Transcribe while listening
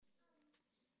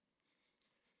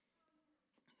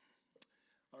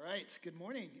All right, good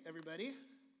morning, everybody.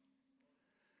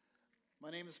 My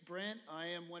name is Brent. I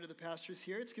am one of the pastors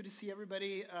here. It's good to see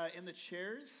everybody in the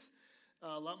chairs.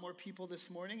 A lot more people this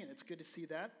morning, and it's good to see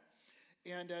that.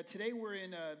 And today we're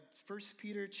in 1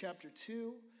 Peter chapter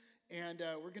 2, and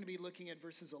we're going to be looking at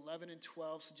verses 11 and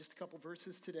 12, so just a couple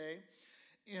verses today.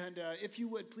 And if you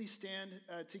would, please stand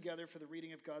together for the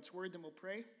reading of God's word, then we'll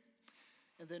pray,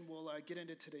 and then we'll get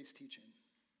into today's teaching.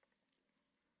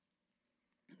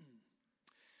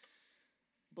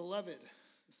 Beloved,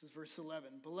 this is verse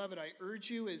 11. Beloved, I urge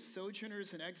you as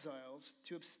sojourners and exiles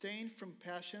to abstain from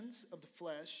passions of the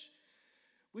flesh,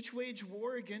 which wage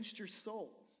war against your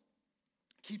soul.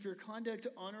 Keep your conduct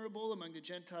honorable among the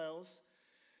Gentiles,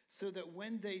 so that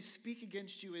when they speak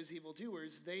against you as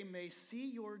evildoers, they may see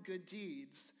your good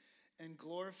deeds and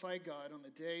glorify God on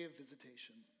the day of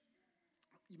visitation.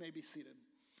 You may be seated.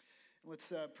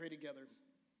 Let's pray together.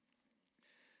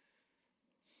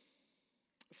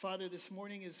 Father, this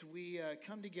morning as we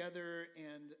come together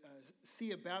and see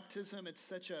a baptism, it's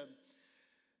such a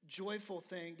joyful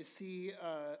thing to see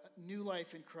new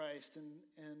life in Christ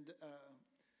and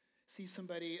see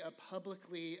somebody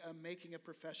publicly making a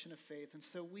profession of faith. And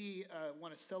so we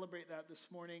want to celebrate that this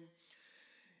morning.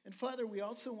 And Father, we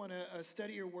also want to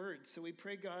study your word. So we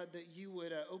pray, God, that you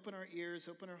would open our ears,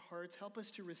 open our hearts, help us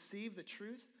to receive the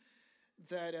truth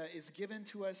that is given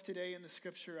to us today in the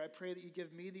scripture. I pray that you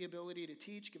give me the ability to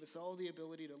teach, give us all the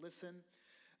ability to listen.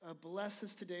 Bless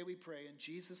us today, we pray, in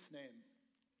Jesus' name.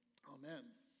 Amen.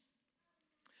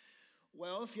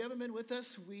 Well, if you haven't been with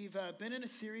us, we've been in a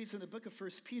series in the book of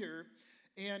 1 Peter,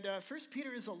 and 1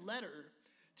 Peter is a letter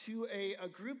to a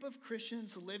group of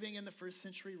Christians living in the first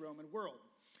century Roman world.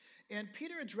 And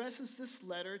Peter addresses this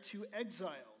letter to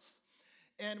exiles.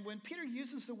 And when Peter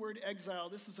uses the word exile,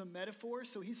 this is a metaphor,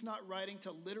 so he's not writing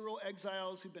to literal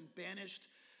exiles who've been banished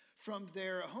from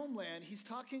their homeland. He's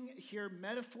talking here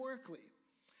metaphorically.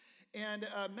 And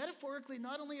metaphorically,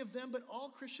 not only of them, but all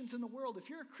Christians in the world.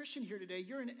 If you're a Christian here today,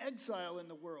 you're an exile in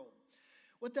the world.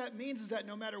 What that means is that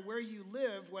no matter where you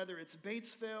live, whether it's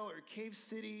Batesville or Cave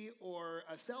City or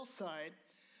Southside,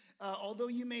 although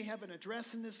you may have an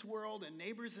address in this world and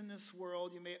neighbors in this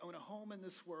world, you may own a home in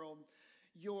this world,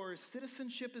 your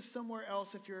citizenship is somewhere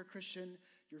else if you're a Christian.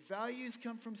 Your values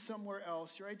come from somewhere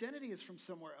else. Your identity is from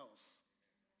somewhere else.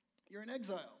 You're an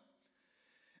exile.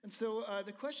 And so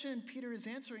the question Peter is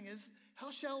answering is,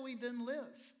 how shall we then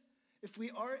live? If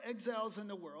we are exiles in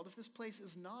the world, if this place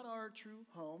is not our true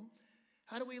home,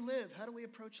 how do we live? How do we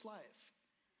approach life?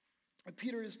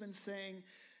 Peter has been saying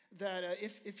that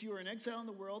if you are an exile in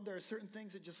the world, there are certain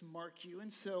things that just mark you.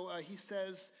 And so he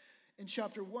says in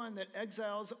chapter 1 that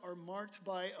exiles are marked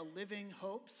by a living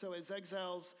hope. So as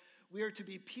exiles, we are to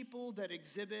be people that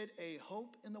exhibit a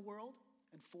hope in the world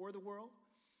and for the world.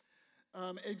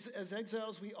 As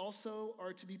exiles, we also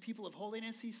are to be people of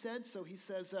holiness, he said. So he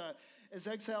says, as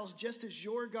exiles, just as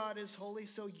your God is holy,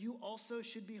 so you also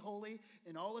should be holy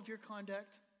in all of your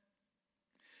conduct.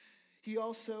 He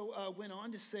also went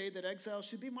on to say that exiles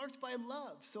should be marked by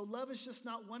love. So love is just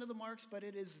not one of the marks, but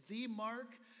it is the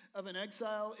mark of an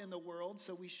exile in the world.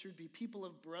 So we should be people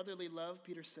of brotherly love,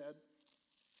 Peter said.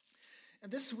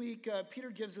 And this week, Peter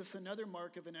gives us another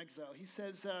mark of an exile. He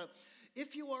says,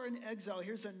 if you are an exile,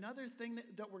 here's another thing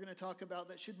that we're going to talk about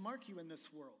that should mark you in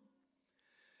this world.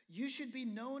 You should be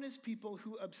known as people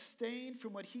who abstain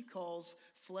from what he calls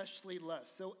fleshly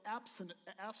lust. So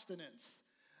abstinence.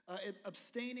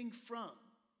 Abstaining from.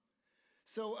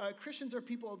 So Christians are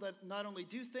people that not only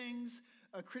do things,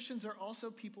 Christians are also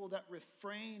people that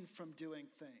refrain from doing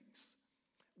things.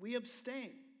 We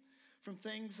abstain from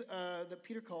things that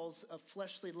Peter calls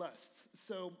fleshly lusts.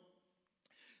 So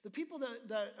the people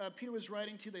that Peter was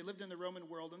writing to, they lived in the Roman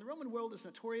world, and the Roman world is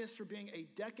notorious for being a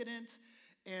decadent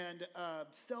and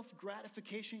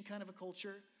self-gratification kind of a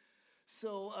culture.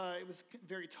 So it was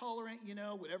very tolerant,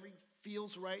 whatever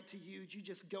feels right to you, you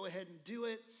just go ahead and do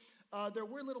it. There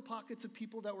were little pockets of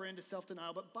people that were into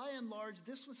self-denial, but by and large,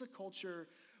 this was a culture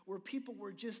where people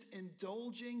were just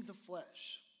indulging the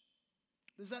flesh.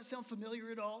 Does that sound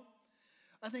familiar at all?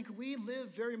 I think we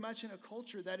live very much in a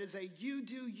culture that is a you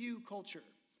do you culture.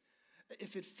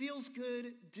 If it feels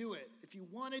good, do it. If you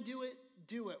want to do it,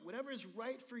 do it. Whatever is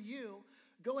right for you,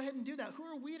 go ahead and do that. Who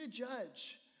are we to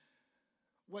judge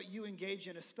what you engage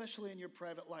in, especially in your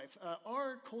private life?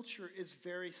 Our culture is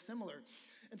very similar.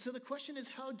 And so the question is,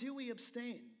 how do we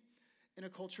abstain in a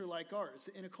culture like ours?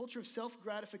 In a culture of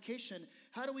self-gratification,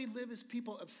 how do we live as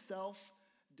people of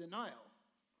self-denial?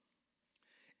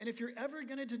 And if you're ever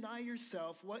going to deny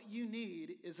yourself, what you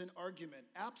need is an argument.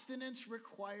 Abstinence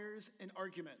requires an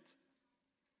argument.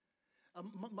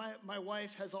 My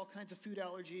wife has all kinds of food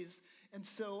allergies, and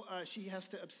so she has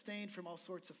to abstain from all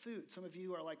sorts of food. Some of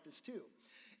you are like this too.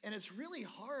 And it's really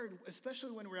hard,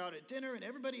 especially when we're out at dinner and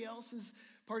everybody else is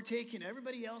partaking,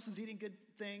 everybody else is eating good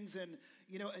things, and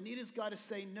Anita's got to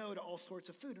say no to all sorts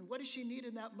of food. And what does she need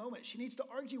in that moment? She needs to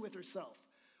argue with herself.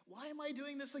 Why am I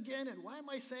doing this again? And why am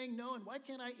I saying no? And why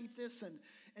can't I eat this?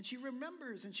 And she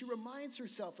remembers and she reminds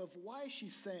herself of why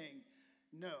she's saying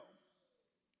no.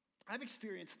 I've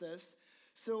experienced this.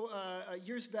 So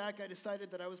years back, I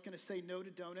decided that I was going to say no to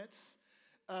donuts.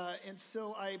 And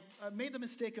so I made the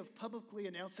mistake of publicly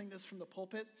announcing this from the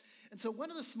pulpit. And so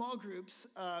one of the small groups,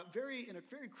 in a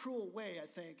very cruel way, I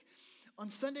think, on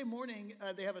Sunday morning,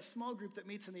 they have a small group that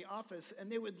meets in the office, and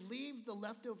they would leave the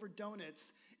leftover donuts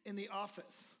in the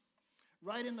office,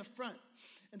 right in the front.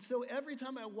 And so every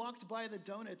time I walked by the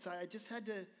donuts, I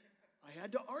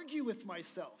had to argue with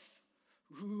myself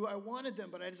who I wanted them,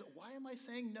 but why am I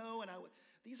saying no? And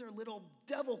these are little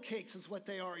devil cakes is what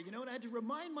they are, and I had to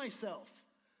remind myself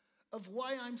of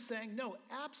why I'm saying no.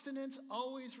 Abstinence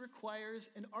always requires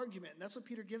an argument, and that's what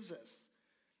Peter gives us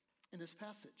in this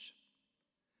passage.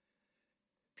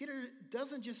 Peter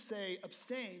doesn't just say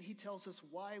abstain, he tells us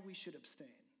why we should abstain.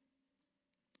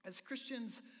 As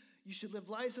Christians, you should live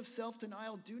lives of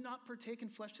self-denial, do not partake in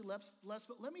fleshly lusts,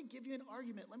 but let me give you an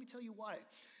argument, let me tell you why.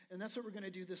 And that's what we're going to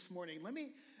do this morning. Let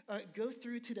me go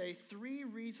through today 3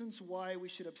 reasons why we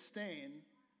should abstain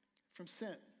from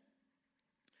sin.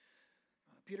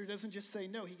 Peter doesn't just say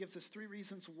no, he gives us 3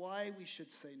 reasons why we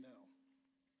should say no.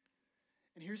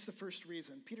 And here's the first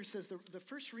reason. Peter says the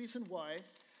first reason why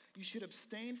you should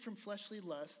abstain from fleshly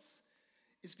lusts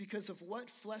is because of what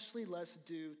fleshly lusts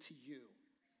do to you.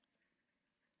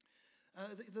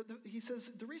 He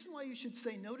says the reason why you should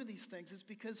say no to these things is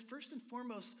because, first and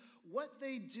foremost, what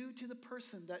they do to the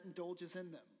person that indulges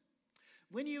in them.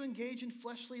 When you engage in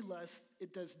fleshly lusts,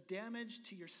 it does damage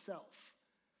to yourself.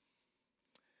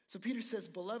 So Peter says,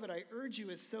 beloved, I urge you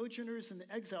as sojourners and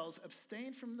exiles,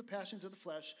 abstain from the passions of the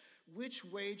flesh, which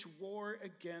wage war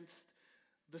against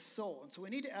the soul. And so we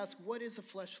need to ask, what is a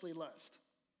fleshly lust?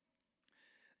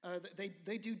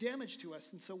 They do damage to us.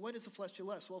 And so what is a fleshly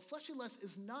lust? Well, fleshly lust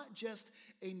is not just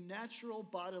a natural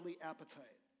bodily appetite.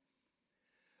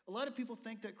 A lot of people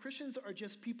think that Christians are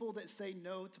just people that say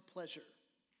no to pleasure.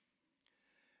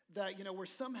 That, we're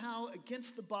somehow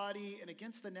against the body and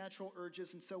against the natural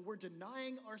urges, and so we're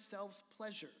denying ourselves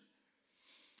pleasure.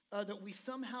 That we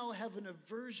somehow have an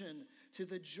aversion to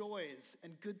the joys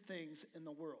and good things in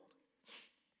the world.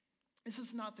 This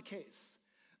is not the case.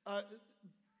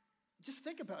 Just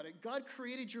think about it. God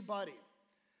created your body.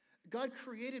 God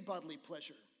created bodily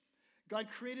pleasure. God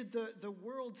created the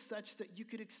world such that you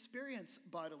could experience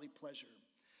bodily pleasure.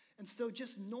 And so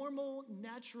just normal,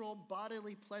 natural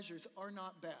bodily pleasures are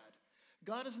not bad.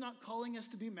 God is not calling us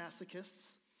to be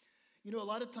masochists. A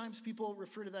lot of times people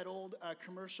refer to that old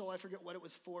commercial. I forget what it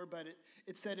was for, but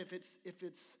it said if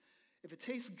it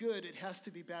tastes good, it has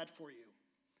to be bad for you.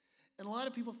 And a lot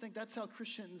of people think that's how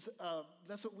Christians,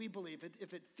 that's what we believe.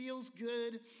 If it feels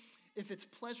good, if it's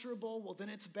pleasurable, well, then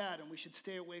it's bad and we should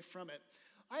stay away from it.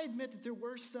 I admit that there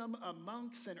were some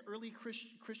monks and early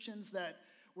Christians that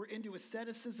were into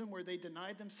asceticism where they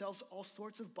denied themselves all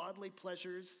sorts of bodily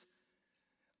pleasures.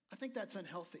 I think that's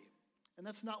unhealthy. And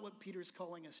that's not what Peter's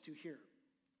calling us to here.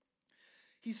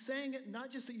 He's saying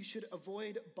not just that you should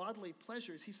avoid bodily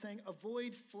pleasures, he's saying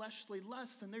avoid fleshly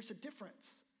lusts, and there's a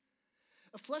difference.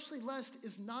 A fleshly lust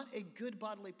is not a good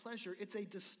bodily pleasure, it's a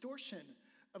distortion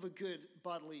of a good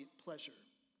bodily pleasure.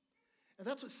 And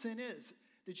that's what sin is.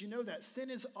 Did you know that? Sin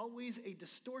is always a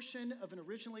distortion of an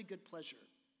originally good pleasure.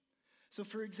 So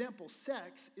for example,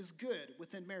 sex is good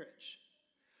within marriage.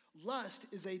 Lust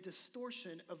is a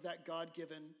distortion of that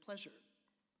God-given pleasure.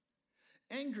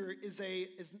 Anger is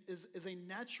a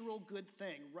natural good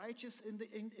thing. Righteous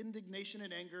indignation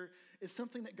and anger is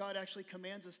something that God actually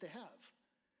commands us to have.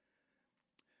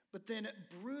 But then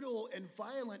brutal and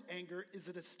violent anger is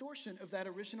a distortion of that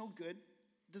original good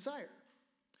desire.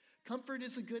 Comfort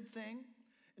is a good thing.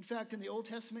 In fact, in the Old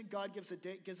Testament, God gives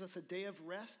us a day of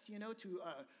rest, to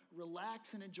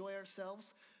relax and enjoy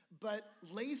ourselves. But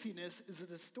laziness is a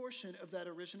distortion of that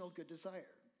original good desire.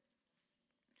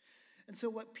 And so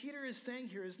what Peter is saying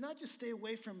here is not just stay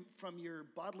away from your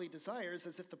bodily desires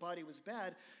as if the body was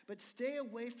bad, but stay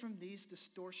away from these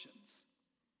distortions.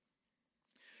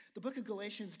 The book of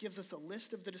Galatians gives us a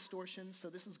list of the distortions. So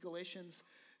this is Galatians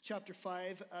chapter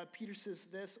 5. Peter says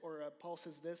this, or Paul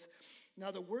says this.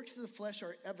 Now the works of the flesh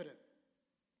are evident.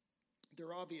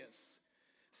 They're obvious.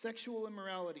 Sexual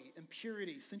immorality,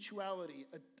 impurity, sensuality,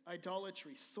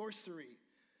 idolatry, sorcery,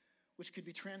 which could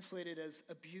be translated as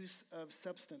abuse of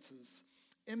substances,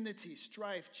 enmity,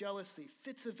 strife, jealousy,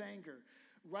 fits of anger,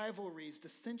 rivalries,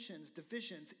 dissensions,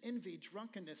 divisions, envy,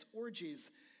 drunkenness, orgies,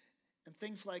 and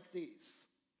things like these.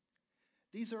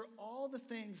 These are all the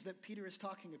things that Peter is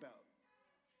talking about.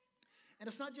 And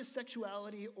it's not just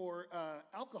sexuality or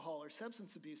alcohol or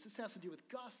substance abuse. This has to do with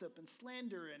gossip and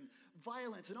slander and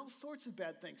violence and all sorts of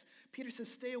bad things. Peter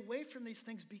says, stay away from these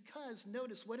things because,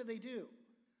 notice, what do?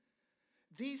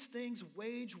 These things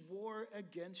wage war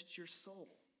against your soul.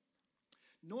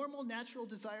 Normal, natural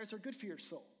desires are good for your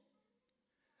soul.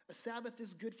 A Sabbath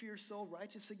is good for your soul.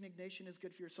 Righteous indignation is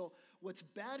good for your soul. What's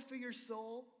bad for your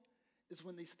soul is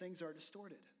when these things are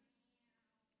distorted.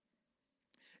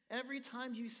 Every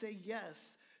time you say yes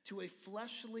to a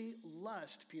fleshly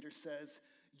lust, Peter says,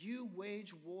 you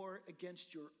wage war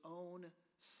against your own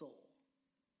soul.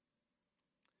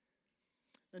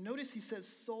 Now notice he says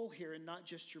soul here and not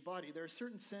just your body. There are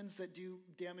certain sins that do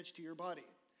damage to your body.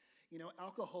 You know,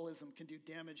 alcoholism can do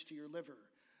damage to your liver.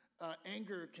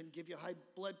 Anger can give you high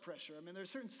blood pressure. I mean, there are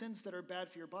certain sins that are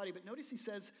bad for your body, but notice he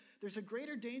says there's a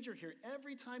greater danger here.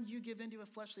 Every time you give into a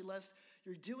fleshly lust,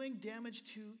 you're doing damage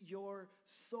to your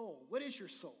soul. What is your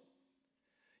soul?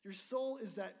 Your soul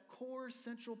is that core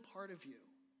central part of you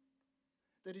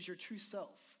that is your true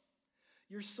self.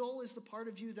 Your soul is the part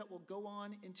of you that will go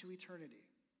on into eternity.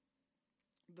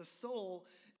 The soul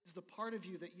is the part of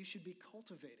you that you should be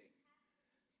cultivating.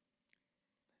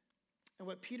 And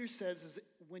what Peter says is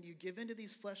when you give into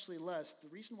these fleshly lusts, the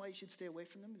reason why you should stay away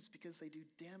from them is because they do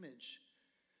damage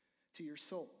to your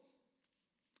soul.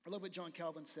 I love what John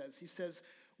Calvin says. He says,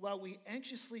 while we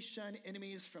anxiously shun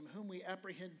enemies from whom we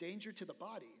apprehend danger to the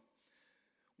body,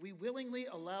 we willingly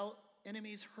allow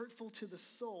enemies hurtful to the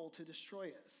soul to destroy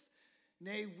us.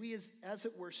 Nay, we as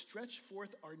it were stretch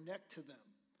forth our neck to them.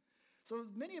 So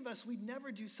many of us, we'd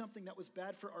never do something that was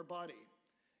bad for our body.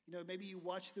 You know, maybe you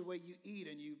watch the way you eat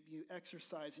and you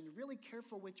exercise and you're really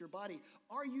careful with your body.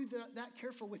 Are you that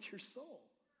careful with your soul?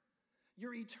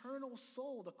 Your eternal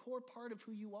soul, the core part of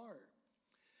who you are.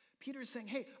 Peter is saying,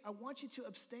 hey, I want you to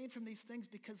abstain from these things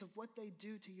because of what they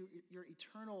do to your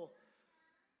eternal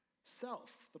self,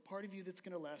 the part of you that's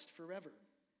going to last forever.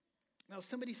 Now,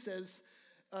 somebody says,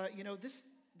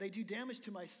 they do damage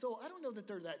to my soul. I don't know that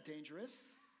they're that dangerous.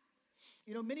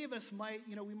 You know, many of us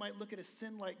we might look at a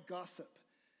sin like gossip.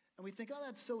 And we think, oh,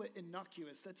 that's so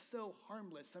innocuous. That's so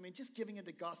harmless. I mean, just giving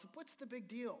into gossip, what's the big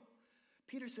deal?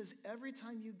 Peter says, every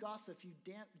time you gossip, you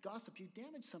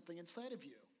damage something inside of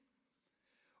you.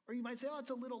 Or you might say, oh,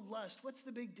 it's a little lust. What's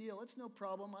the big deal? It's no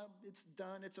problem. It's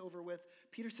done. It's over with.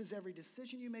 Peter says every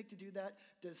decision you make to do that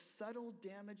does subtle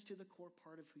damage to the core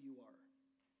part of who you are.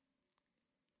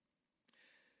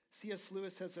 C.S.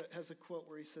 Lewis has a quote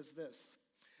where he says this,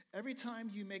 every time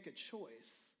you make a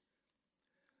choice,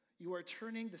 you are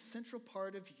turning the central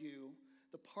part of you,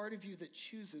 the part of you that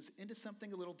chooses, into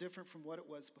something a little different from what it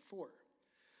was before.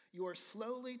 You are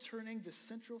slowly turning the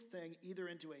central thing either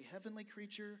into a heavenly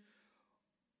creature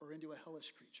or into a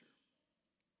hellish creature.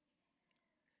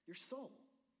 Your soul.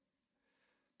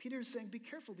 Peter is saying, be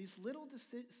careful. These little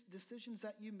decisions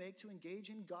that you make to engage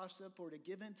in gossip or to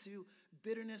give into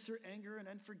bitterness or anger and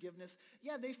unforgiveness,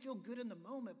 yeah, they feel good in the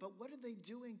moment, but what are they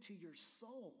doing to your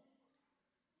soul?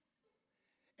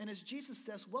 And as Jesus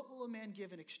says, what will a man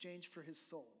give in exchange for his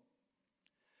soul?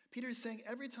 Peter is saying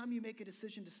every time you make a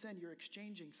decision to sin, you're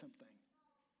exchanging something.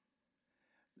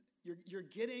 You're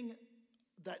getting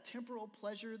that temporal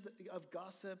pleasure of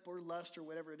gossip or lust or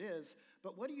whatever it is,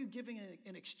 but what are you giving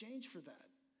in exchange for that?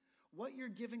 What you're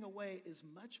giving away is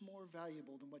much more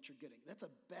valuable than what you're getting. That's a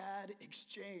bad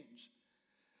exchange.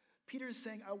 Peter is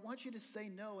saying, I want you to say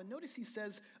no. And notice he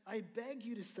says, I beg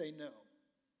you to say no.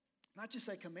 Not just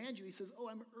I command you, he says, oh,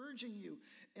 I'm urging you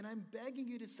and I'm begging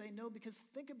you to say no because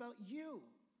think about you.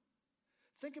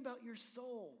 Think about your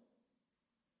soul.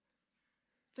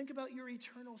 Think about your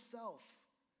eternal self.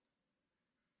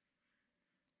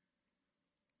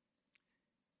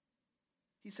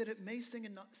 He said it may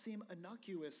seem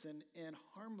innocuous and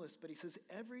harmless, but he says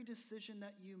every decision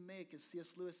that you make, as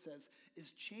C.S. Lewis says,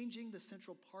 is changing the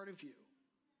central part of you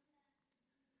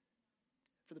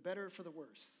for the better or for the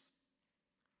worse.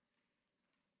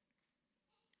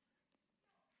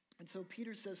 And so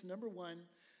Peter says, number one,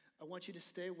 I want you to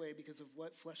stay away because of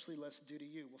what fleshly lusts do to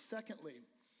you. Well, secondly,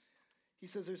 he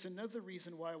says there's another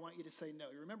reason why I want you to say no.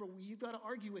 You remember, you've got to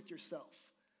argue with yourself,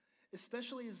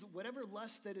 especially as whatever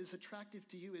lust that is attractive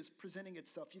to you is presenting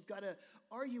itself. You've got to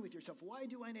argue with yourself. Why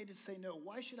do I need to say no?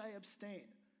 Why should I abstain?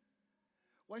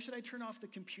 Why should I turn off the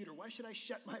computer? Why should I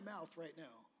shut my mouth right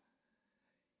now?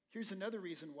 Here's another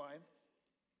reason why.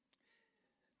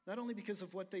 Not only because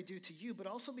of what they do to you, but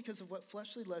also because of what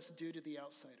fleshly lusts do to the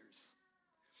outsiders.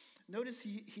 Notice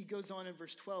he goes on in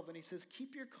verse 12 and he says,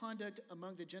 keep your conduct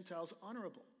among the Gentiles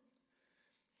honorable,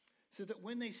 so that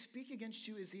when they speak against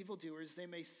you as evildoers, they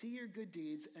may see your good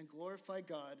deeds and glorify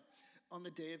God on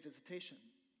the day of visitation.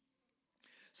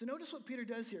 So notice what Peter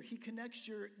does here. He connects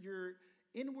your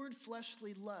inward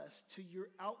fleshly lust to your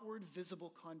outward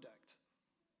visible conduct.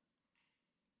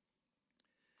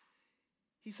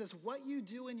 He says, what you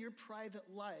do in your private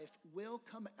life will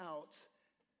come out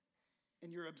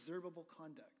in your observable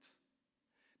conduct.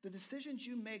 The decisions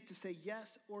you make to say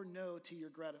yes or no to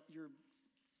your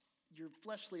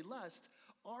fleshly lust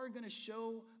are going to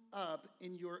show up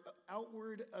in your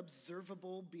outward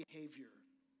observable behavior.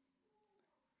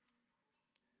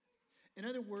 In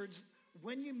other words,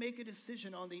 when you make a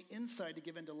decision on the inside to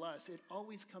give in to lust, it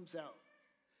always comes out.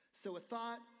 So a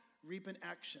thought, reap an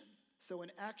action. So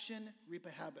an action, reap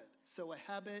a habit. So a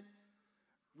habit,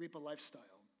 reap a lifestyle.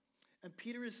 And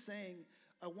Peter is saying,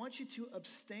 I want you to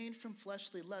abstain from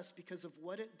fleshly lust because of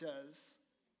what it does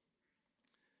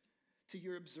to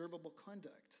your observable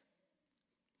conduct.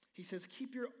 He says,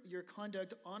 keep your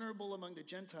conduct honorable among the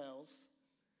Gentiles,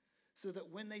 so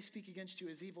that when they speak against you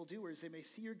as evildoers, they may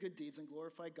see your good deeds and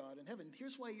glorify God in heaven.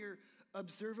 Here's why your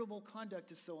observable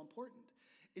conduct is so important,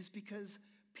 is because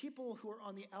people who are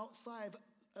on the outside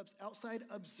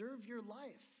observe your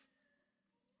life.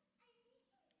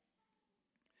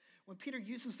 When Peter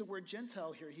uses the word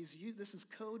Gentile here, this is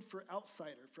code for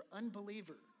outsider, for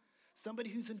unbeliever, somebody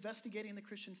who's investigating the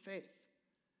Christian faith.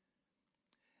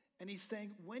 And he's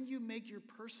saying, when you make your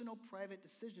personal, private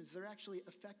decisions, they're actually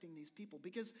affecting these people.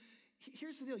 Because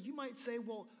here's the deal. You might say,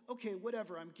 well, okay,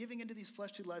 whatever. I'm giving into these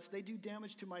fleshly lusts. They do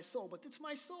damage to my soul, but it's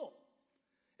my soul.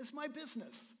 It's my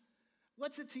business.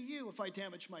 What's it to you if I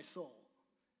damage my soul?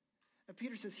 And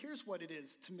Peter says, here's what it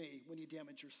is to me when you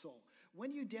damage your soul.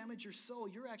 When you damage your soul,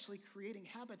 you're actually creating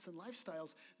habits and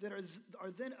lifestyles that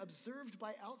are then observed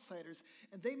by outsiders,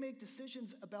 and they make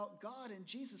decisions about God and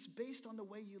Jesus based on the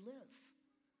way you live.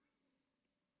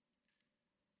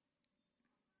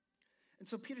 And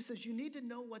so Peter says, you need to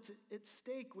know what's at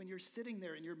stake when you're sitting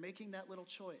there and you're making that little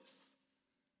choice.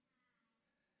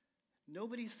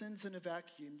 Nobody sins in a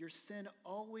vacuum. Your sin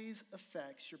always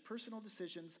affects, your personal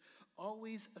decisions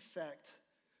always affect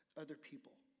other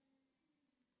people.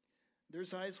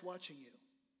 There's eyes watching you,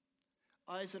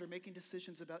 eyes that are making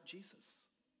decisions about Jesus.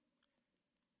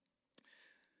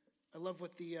 I love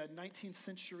what the 19th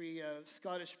century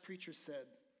Scottish preacher said.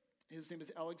 His name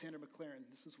is Alexander MacLaren.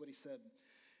 This is what he said.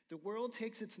 The world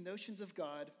takes its notions of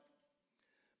God,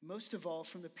 most of all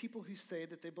from the people who say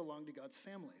that they belong to God's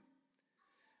family.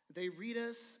 They read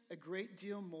us a great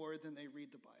deal more than they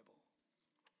read the Bible.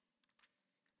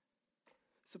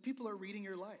 So people are reading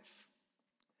your life.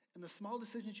 And the small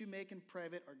decisions you make in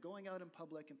private are going out in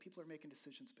public, and people are making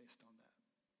decisions based on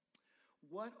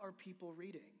that. What are people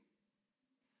reading?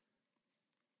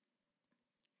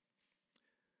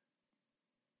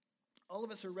 All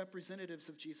of us are representatives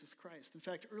of Jesus Christ. In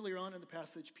fact, earlier on in the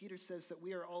passage, Peter says that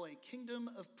we are all a kingdom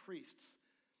of priests.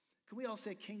 Can we all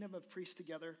say kingdom of priests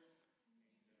together?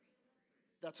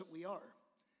 That's what we are.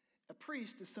 A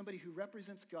priest is somebody who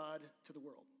represents God to the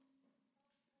world.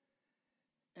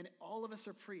 And all of us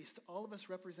are priests. All of us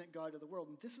represent God to the world.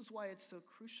 And this is why it's so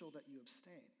crucial that you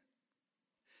abstain.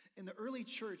 In the early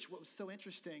church, what was so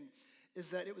interesting is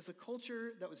that it was a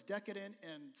culture that was decadent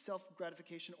and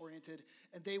self-gratification oriented,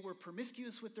 and they were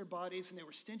promiscuous with their bodies and they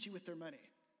were stingy with their money.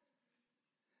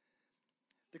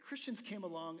 The Christians came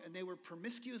along and they were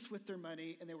promiscuous with their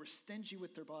money and they were stingy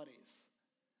with their bodies.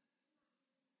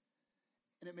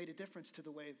 And it made a difference to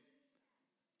the way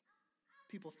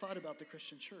people thought about the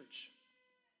Christian church.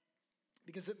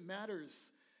 Because it matters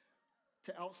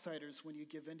to outsiders when you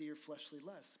give into your fleshly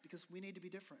lusts, because we need to be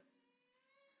different.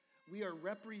 We are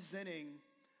representing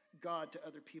God to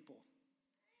other people.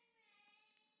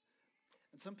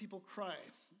 And some people cry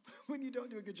when you don't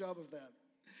do a good job of that.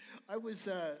 I was,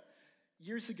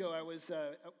 years ago, I was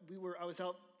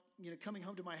out, coming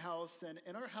home to my house, and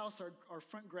in our house, our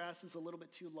front grass is a little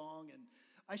bit too long, and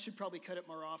I should probably cut it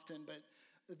more often, but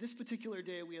this particular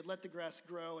day, we had let the grass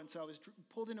grow, and so I was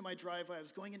pulled into my driveway. I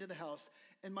was going into the house,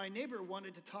 and my neighbor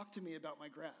wanted to talk to me about my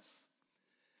grass.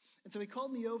 And so he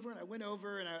called me over, and I went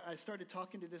over, and I started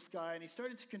talking to this guy, and he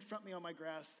started to confront me on my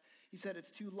grass. He said, it's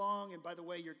too long, and by the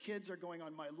way, your kids are going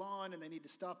on my lawn, and they need to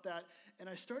stop that. And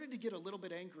I started to get a little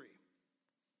bit angry.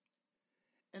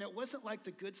 And it wasn't like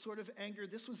the good sort of anger.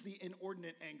 This was the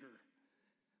inordinate anger.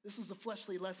 This was the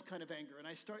fleshly lust kind of anger. And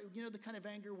I start, the kind of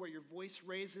anger where your voice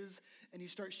raises, and you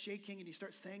start shaking, and you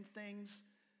start saying things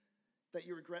that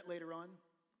you regret later on.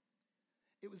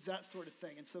 It was that sort of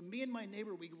thing. And so me and my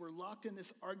neighbor, we were locked in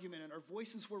this argument, and our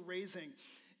voices were raising.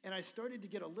 And I started to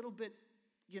get a little bit,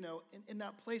 in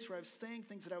that place where I was saying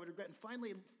things that I would regret. And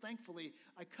finally, thankfully,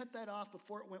 I cut that off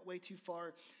before it went way too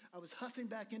far. I was huffing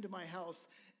back into my house,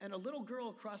 and a little girl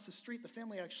across the street, the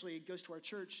family actually goes to our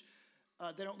church.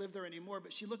 They don't live there anymore,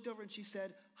 but she looked over and she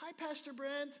said, "Hi, Pastor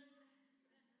Brent."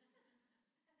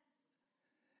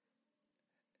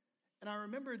 And I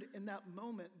remembered in that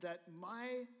moment that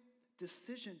my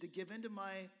decision to give into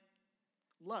my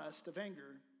lust of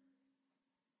anger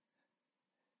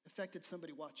affected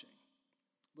somebody watching.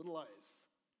 Little eyes.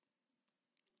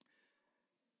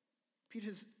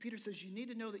 Peter says you need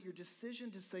to know that your decision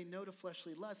to say no to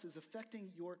fleshly lusts is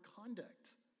affecting your conduct.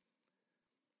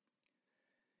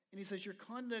 And he says your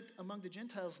conduct among the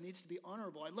Gentiles needs to be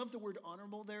honorable. I love the word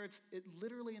honorable there. It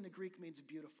literally in the Greek means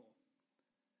beautiful.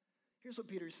 Here's what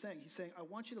Peter is saying. He's saying, I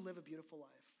want you to live a beautiful life.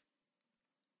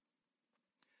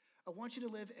 I want you to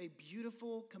live a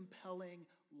beautiful, compelling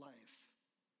life.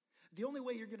 The only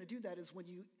way you're going to do that is when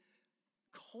you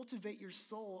cultivate your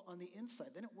soul on the inside.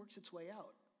 Then it works its way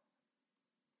out.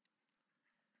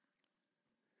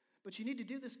 But you need to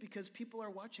do this because people are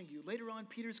watching you. Later on,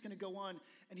 Peter's going to go on,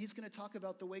 and he's going to talk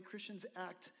about the way Christians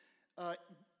act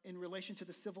in relation to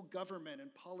the civil government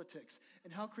and politics,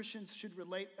 and how Christians should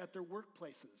relate at their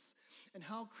workplaces, and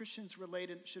how Christians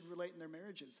should relate in their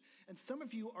marriages. And some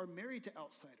of you are married to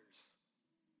outsiders.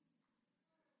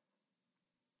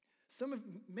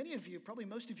 Many of you, probably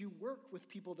most of you, work with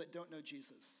people that don't know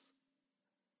Jesus.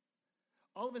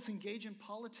 All of us engage in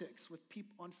politics with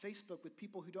people on Facebook with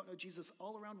people who don't know Jesus,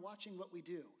 all around watching what we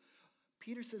do.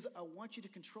 Peter says, I want you to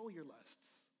control your lusts.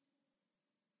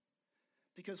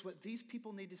 Because what these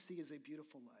people need to see is a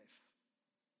beautiful life.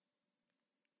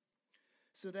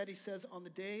 So that he says, on the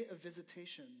day of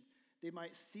visitation, they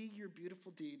might see your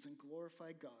beautiful deeds and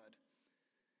glorify God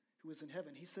who is in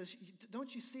heaven. He says,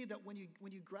 don't you see that when you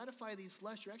gratify these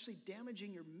lusts, you're actually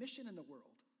damaging your mission in the world?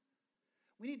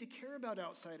 We need to care about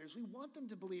outsiders. We want them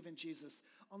to believe in Jesus.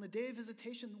 On the day of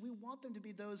visitation, we want them to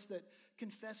be those that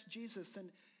confess Jesus,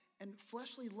 and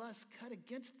fleshly lusts cut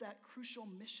against that crucial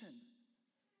mission.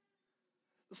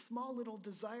 The small little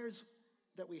desires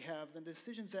that we have, the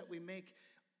decisions that we make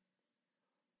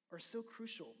are so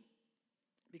crucial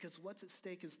because what's at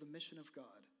stake is the mission of God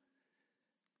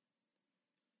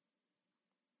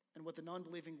and what the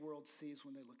non-believing world sees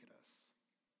when they look at us.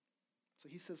 So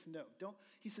he says no.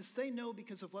 He says say no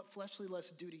because of what fleshly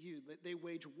lusts do to you. They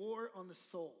wage war on the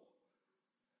soul,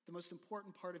 the most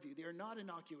important part of you. They are not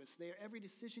innocuous. Every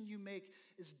decision you make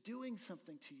is doing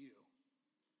something to you.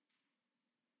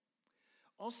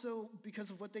 Also because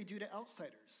of what they do to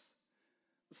outsiders.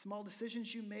 The small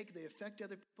decisions you make, they affect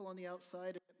other people on the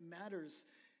outside. It matters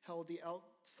how the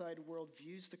outside world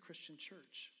views the Christian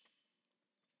church.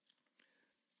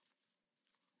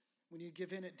 When you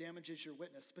give in, it damages your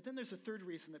witness. But then there's a third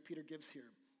reason that Peter gives here.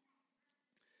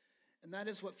 And that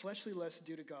is what fleshly lusts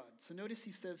do to God. So notice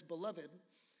he says, Beloved,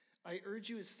 I urge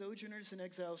you as sojourners and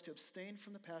exiles to abstain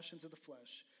from the passions of the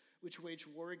flesh, which wage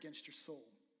war against your soul.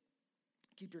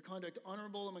 Keep your conduct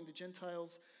honorable among the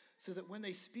Gentiles, so that when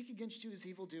they speak against you as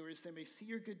evildoers, they may see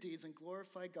your good deeds and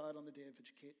glorify God on the day of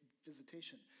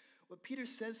visitation. What Peter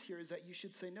says here is that you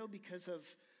should say no because of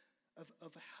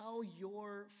how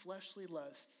your fleshly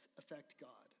lusts affect God.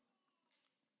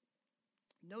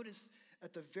 Notice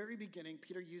at the very beginning,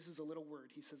 Peter uses a little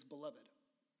word. He says, beloved.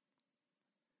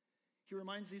 He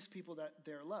reminds these people that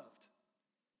they're loved,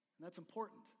 and that's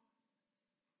important.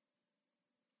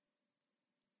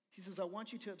 He says, I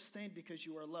want you to abstain because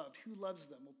you are loved. Who loves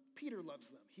them? Well, Peter loves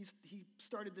them. He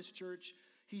started this church.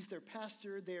 He's their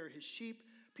pastor. They are his sheep.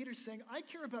 Peter's saying, I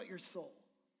care about your soul.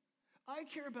 I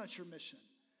care about your mission.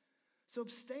 So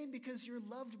abstain because you're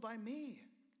loved by me.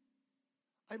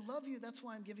 I love you. That's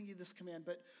why I'm giving you this command.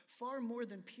 But far more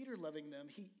than Peter loving them,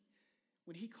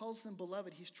 when he calls them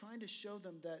beloved, he's trying to show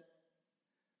them that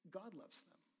God loves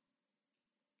them.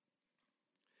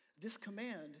 This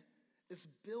command is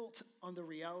built on the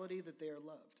reality that they are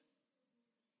loved.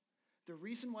 The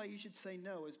reason why you should say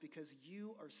no is because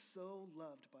you are so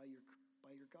loved by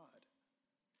your God.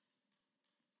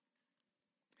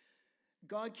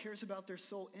 God cares about their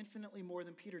soul infinitely more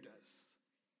than Peter does.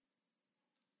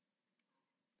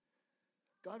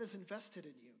 God is invested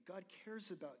in you. God cares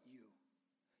about you.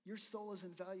 Your soul is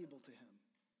invaluable to him.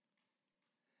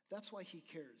 That's why he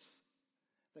cares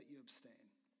that you abstain.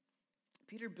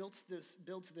 Peter builds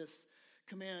this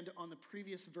command on the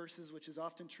previous verses, which is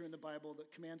often true in the Bible,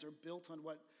 that commands are built on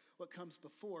what comes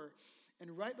before.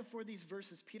 And right before these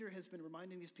verses, Peter has been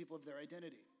reminding these people of their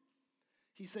identity.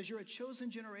 He says, you're a chosen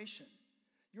generation.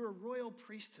 You're a royal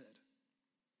priesthood.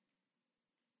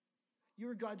 You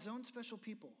are God's own special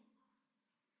people.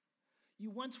 You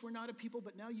once were not a people,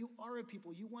 but now you are a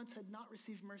people. You once had not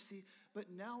received mercy, but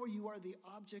now you are the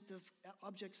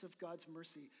objects of God's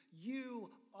mercy. You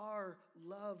are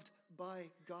loved by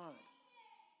God.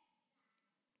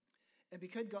 And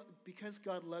because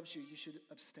God loves you, you should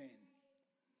abstain.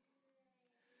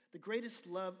 The greatest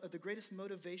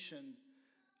motivation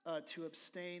to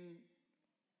abstain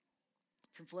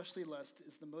from fleshly lust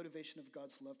is the motivation of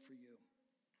God's love for you.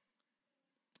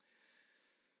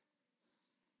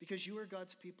 Because you are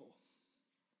God's people.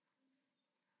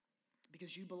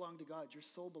 Because you belong to God. Your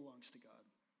soul belongs to God.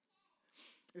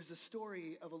 There's a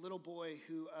story of a little boy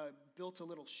who built a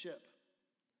little ship.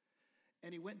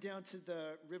 And he went down to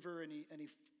the river and he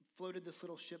floated this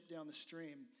little ship down the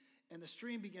stream. And the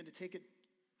stream began to take it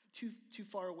too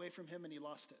far away from him, and he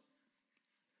lost it.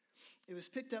 It was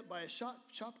picked up by a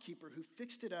shopkeeper who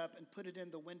fixed it up and put it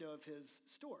in the window of his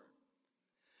store.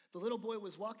 The little boy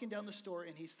was walking down the store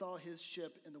and he saw his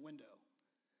ship in the window.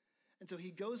 And so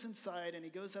he goes inside and he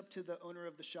goes up to the owner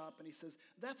of the shop and he says,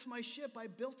 "That's my ship, I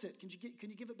built it. Can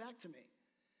you give it back to me?"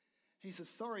 He says,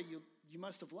 "Sorry, you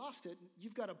must have lost it.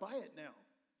 You've got to buy it now."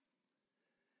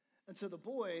 And so the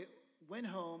boy went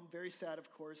home, very sad of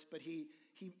course, but he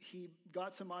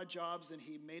got some odd jobs and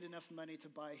he made enough money to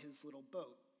buy his little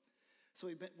boat. So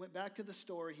he went back to the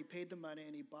store, he paid the money,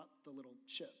 and he bought the little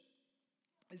ship.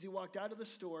 As he walked out of the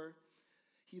store,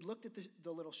 he looked at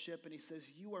the little ship and he says,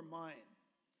 "You are mine.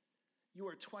 You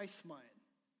are twice mine.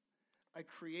 I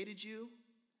created you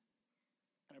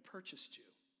and I purchased you.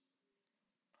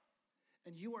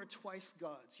 And you are twice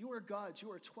God's. You are God's.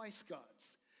 You are twice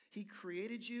God's. He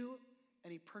created you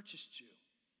and he purchased you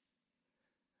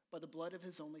by the blood of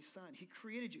his only son. He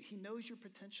created you. He knows your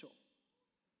potential.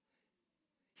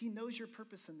 He knows your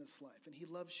purpose in this life, and he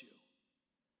loves you.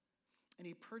 And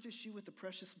he purchased you with the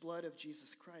precious blood of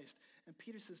Jesus Christ." And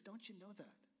Peter says, don't you know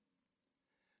that?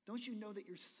 Don't you know that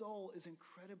your soul is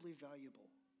incredibly valuable?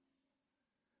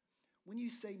 When you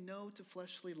say no to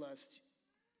fleshly lust,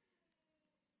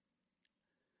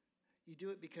 you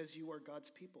do it because you are God's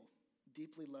people,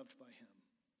 deeply loved by him.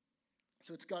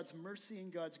 So it's God's mercy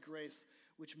and God's grace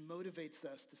which motivates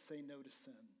us to say no to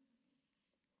sin.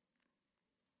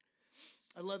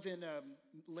 I love in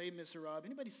Les Miserables.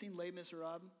 Anybody seen Les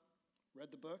Miserables?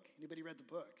 Read the book? Anybody read the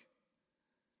book?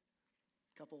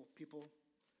 A couple people.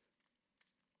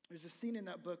 There's a scene in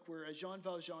that book where Jean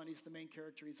Valjean, he's the main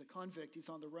character, he's a convict, he's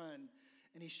on the run,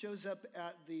 and he shows up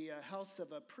at the house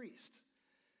of a priest,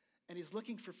 and he's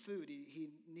looking for food. He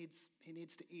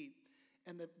needs to eat.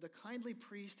 And the kindly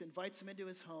priest invites him into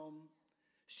his home,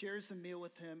 shares a meal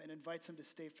with him, and invites him to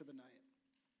stay for the night.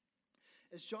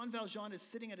 As Jean Valjean is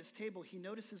sitting at his table, he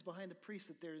notices behind the priest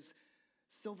that there's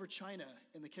silver china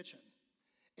in the kitchen.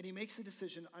 And he makes the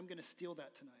decision, I'm going to steal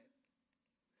that tonight.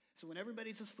 So when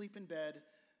everybody's asleep in bed,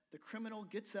 the criminal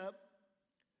gets up,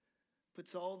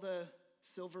 puts all the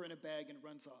silver in a bag, and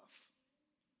runs off.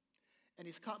 And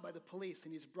he's caught by the police,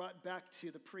 and he's brought back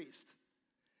to the priest.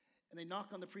 And they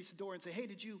knock on the priest's door and say, "Hey,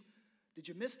 did you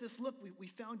miss this? Look, we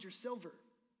found your silver."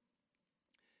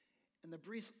 And the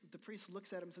priest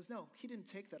looks at him and says, "No, he didn't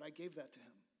take that. I gave that to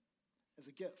him as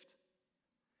a gift."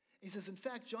 He says, "In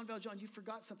fact, Jean Valjean, you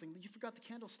forgot something. You forgot the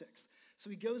candlesticks." So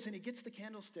he goes and he gets the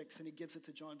candlesticks and he gives it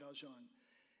to Jean Valjean.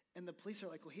 And the police are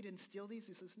like, "Well, he didn't steal these?"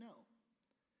 He says, "No."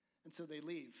 And so they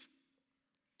leave.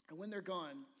 And when they're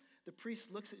gone, the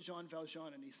priest looks at Jean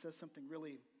Valjean and he says something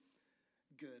really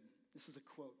good. This is a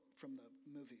quote from the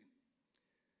movie.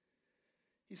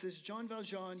 He says, "Jean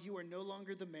Valjean, you are no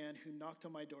longer the man who knocked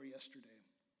on my door yesterday.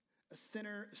 A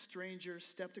sinner, a stranger,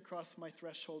 stepped across my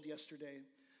threshold yesterday.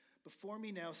 Before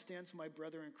me now stands my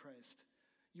brother in Christ.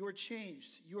 You are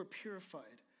changed. You are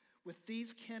purified. With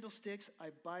these candlesticks, I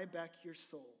buy back your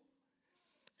soul.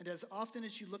 And as often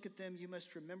as you look at them, you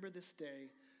must remember this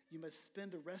day. You must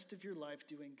spend the rest of your life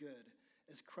doing good,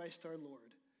 as Christ our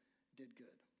Lord did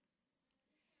good."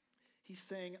 He's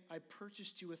saying, I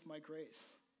purchased you with my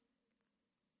grace.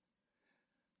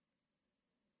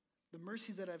 The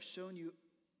mercy that I've shown you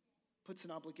puts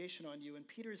an obligation on you. And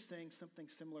Peter is saying something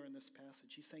similar in this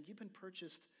passage. He's saying, you've been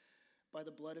purchased by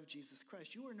the blood of Jesus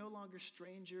Christ. You are no longer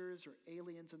strangers or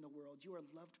aliens in the world. You are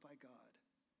loved by God.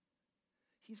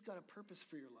 He's got a purpose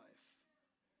for your life.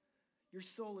 Your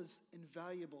soul is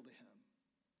invaluable to him.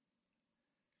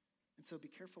 And so be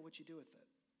careful what you do with it.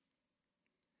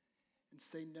 And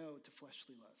say no to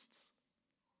fleshly lusts.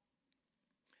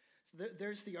 So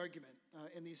there's the argument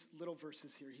in these little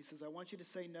verses here. He says, I want you to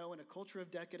say no. In a culture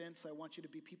of decadence, I want you to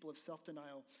be people of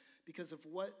self-denial because of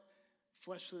what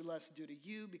fleshly lusts do to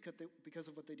you, because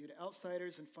of what they do to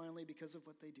outsiders, and finally, because of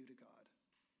what they do to God.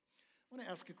 I want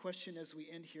to ask a question as we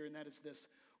end here, and that is this.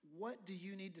 What do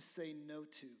you need to say no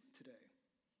to today?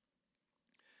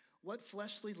 What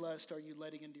fleshly lust are you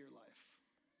letting into your life?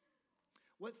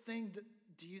 What thing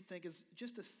do you think is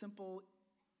just a simple,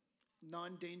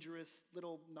 non-dangerous,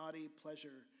 little naughty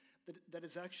pleasure that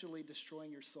is actually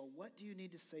destroying your soul? What do you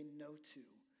need to say no to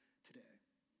today?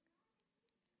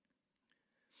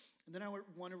 And then I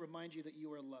want to remind you that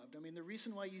you are loved. I mean, the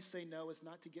reason why you say no is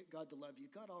not to get God to love you.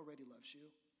 God already loves you.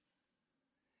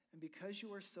 And because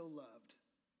you are so loved,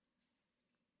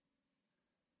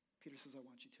 Peter says, I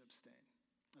want you to abstain.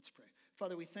 Let's pray.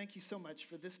 Father, we thank you so much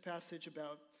for this passage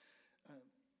about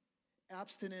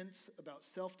abstinence, about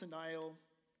self-denial,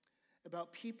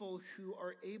 about people who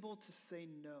are able to say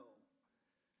no.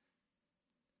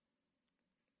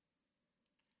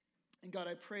 And God,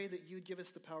 I pray that you'd give us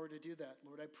the power to do that,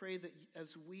 Lord. I pray that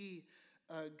as we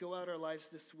go out our lives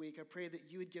this week, I pray that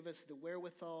you would give us the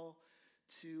wherewithal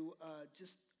to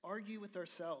just argue with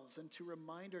ourselves and to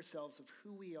remind ourselves of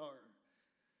who we are,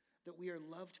 that we are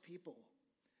loved people,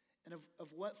 and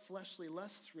of what fleshly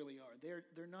lusts really are.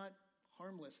 They're not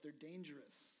harmless, they're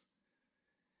dangerous.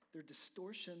 They're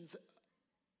distortions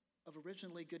of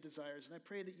originally good desires. And I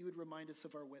pray that you would remind us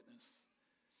of our witness.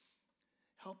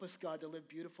 Help us, God, to live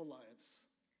beautiful lives.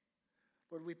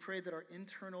 Lord, we pray that our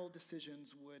internal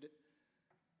decisions would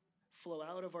flow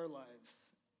out of our lives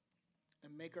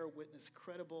and make our witness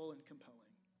credible and compelling.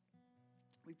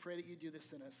 We pray that you do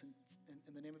this in us.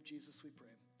 In the name of Jesus, we pray.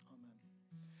 Amen.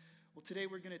 Well, today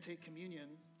we're going to take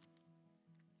communion.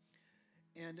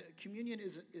 And communion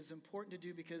is important to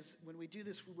do because when we do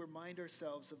this, we remind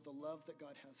ourselves of the love that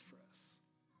God has for us.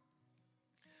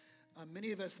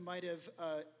 Many of us might have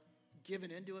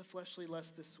given into a fleshly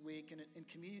lust this week, and in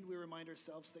communion we remind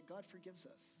ourselves that God forgives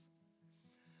us.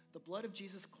 The blood of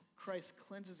Jesus Christ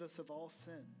cleanses us of all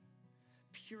sin,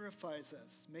 purifies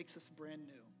us, makes us brand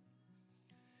new.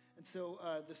 And so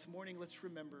this morning, let's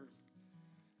remember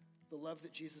the love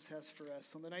that Jesus has for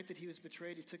us. On the night that he was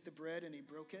betrayed, he took the bread and he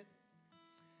broke it.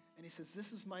 And he says,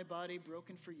 this is my body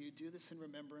broken for you. Do this in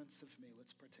remembrance of me.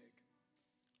 Let's partake.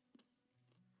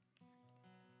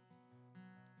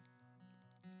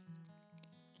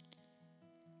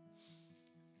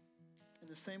 In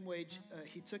the same way,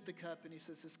 he took the cup and he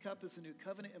says, this cup is a new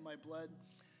covenant in my blood,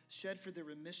 shed for the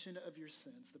remission of your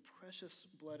sins, the precious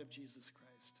blood of Jesus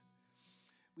Christ.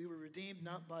 We were redeemed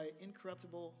not by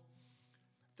incorruptible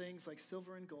things like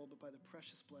silver and gold, but by the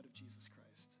precious blood of Jesus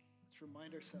Christ. Let's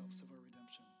remind ourselves of our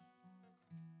redemption.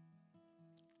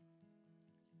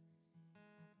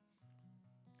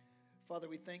 Father,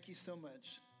 we thank you so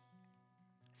much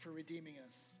for redeeming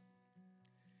us.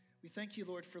 We thank you,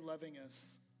 Lord, for loving us.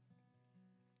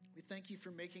 We thank you for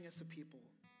making us a people.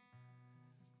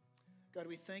 God,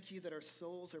 we thank you that our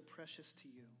souls are precious to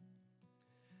you.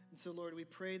 And so, Lord, we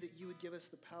pray that you would give us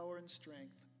the power and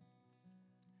strength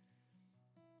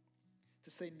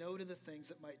to say no to the things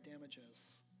that might damage us.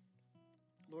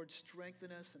 Lord,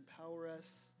 strengthen us, empower us,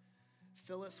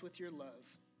 fill us with your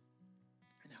love,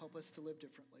 and help us to live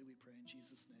differently, we pray in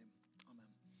Jesus' name.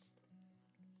 Amen.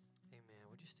 Amen.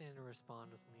 Would you stand and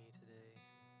respond with me today?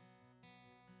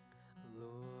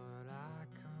 Lord, I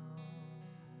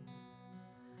come,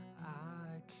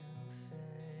 I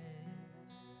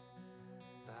confess,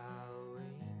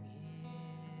 bowing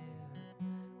here,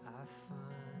 I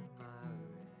find my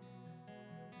rest.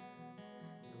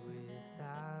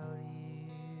 Without you,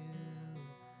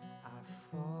 I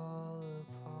fall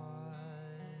apart.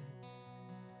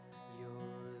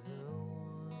 You're the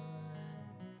one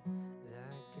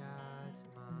that guides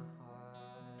my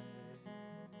heart.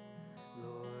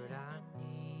 Lord, I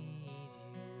need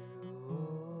you.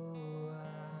 Oh, I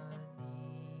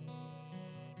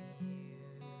need you.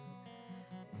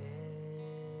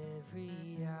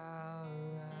 Every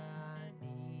hour I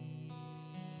need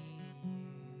you.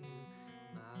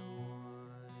 My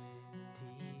one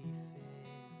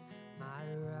defense, my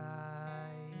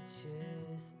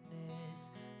righteousness.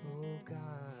 Oh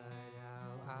God,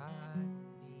 how I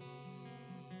need you.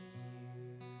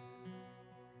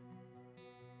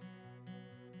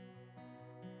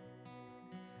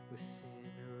 Where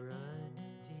sin runs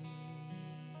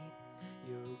deep,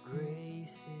 your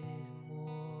grace is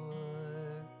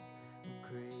more. Where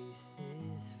grace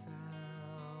is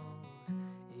found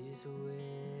is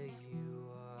where you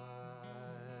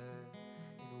are.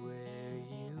 And where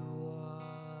you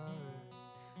are,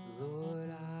 Lord,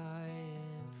 I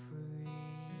am free.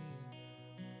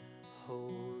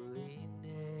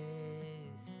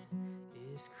 Holiness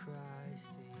is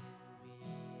Christ in me.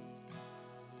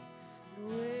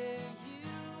 Where you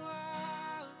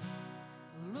are,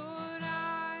 Lord,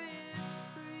 I am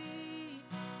free.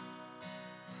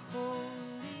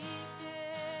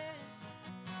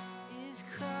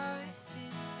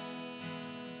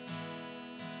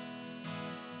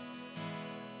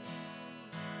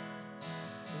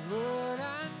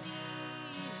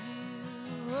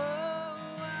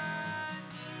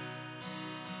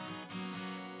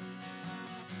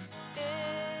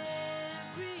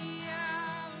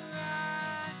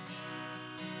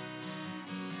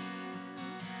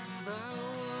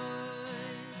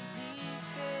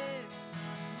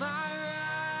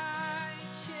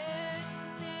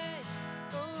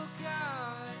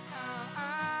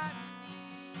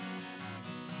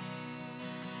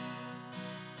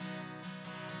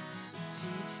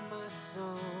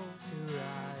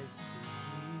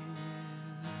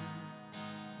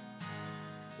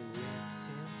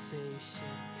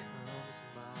 temptation comes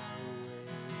my way,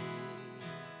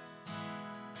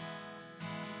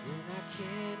 when I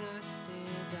cannot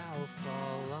stand, I'll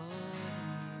fall on you.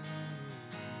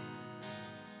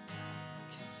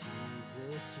 'Cause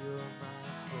Jesus, you're my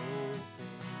hope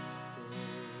and stay.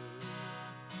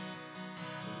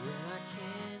 When I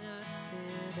cannot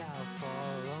stand, I'll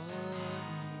fall on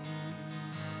you.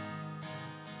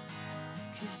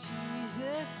 'Cause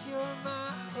Jesus, you're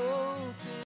my hope.